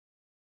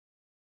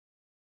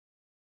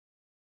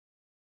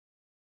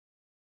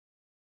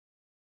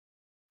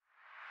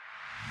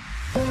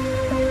I'm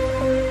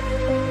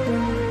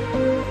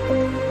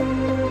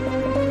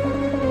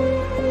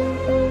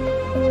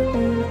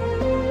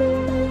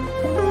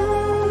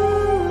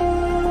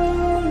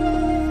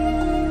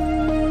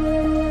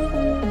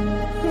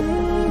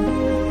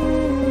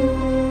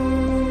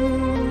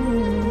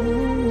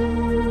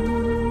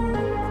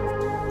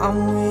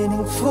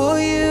waiting for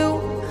you,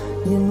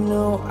 you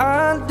know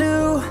I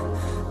do.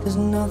 There's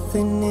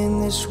nothing in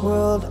this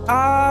world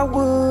I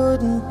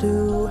wouldn't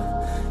do.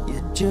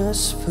 Yeah,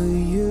 just for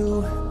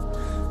you,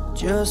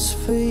 just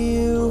for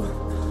you,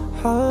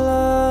 I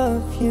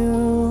love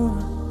you.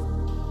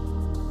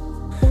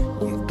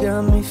 You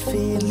got me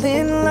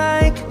feeling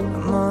like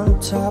I'm on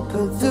top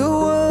of the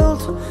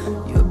world.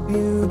 You're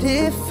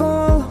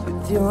beautiful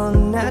with your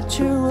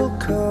natural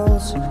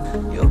curls.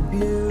 You're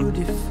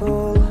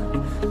beautiful,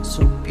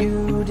 so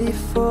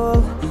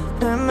beautiful,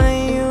 and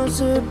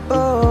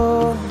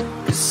unusable.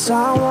 'Cause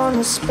I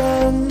wanna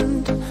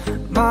spend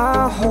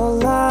my whole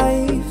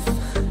life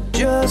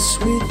just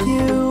with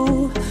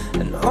you,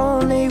 and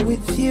only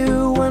with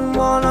you. And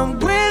what I'm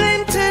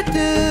willing to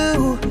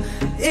do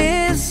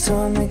is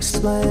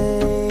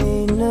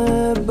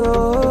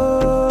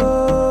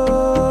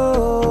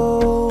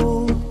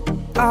unexplainable.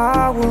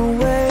 I will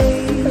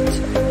wait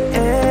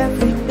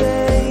every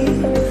day,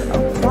 I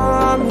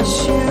promise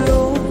you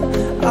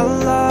I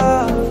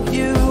love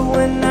you,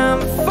 and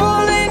I'm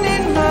falling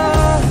in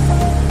love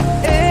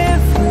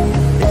every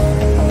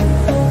day,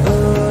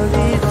 but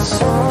it's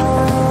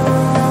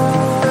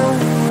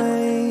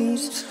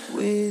always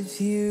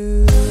with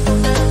you.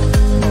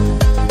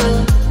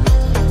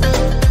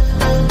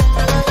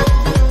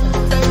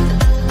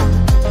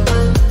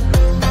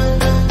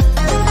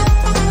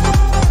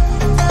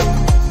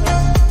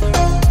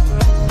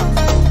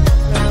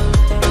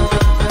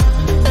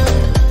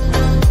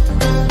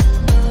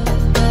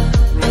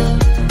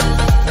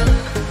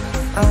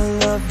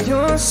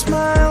 Your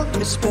smile,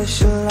 your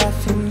special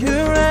life in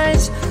your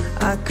eyes.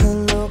 I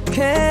could look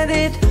at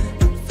it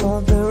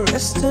for the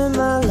rest of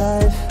my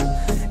life.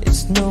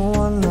 It's no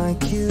one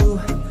like you,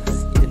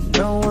 you're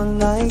no one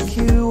like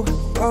you.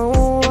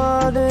 Oh,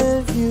 what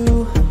of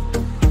you?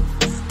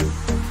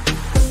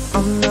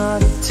 I'm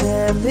not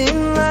telling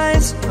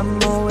lies,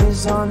 I'm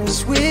always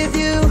honest with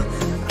you.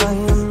 I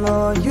am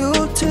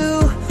loyal too,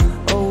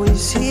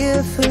 always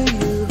here for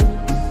you.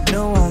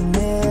 No, I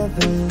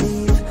never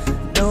leave,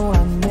 no, I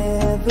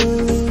never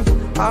leave.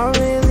 I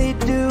really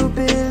do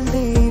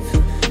believe,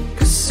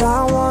 'cause I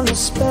wanna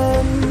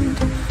spend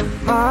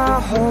my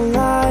whole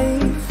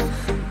life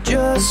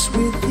just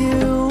with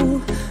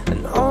you,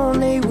 and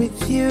only with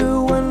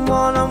you. And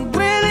what I'm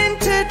willing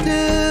to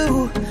do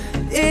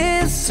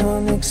is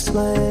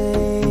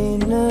unexplainable.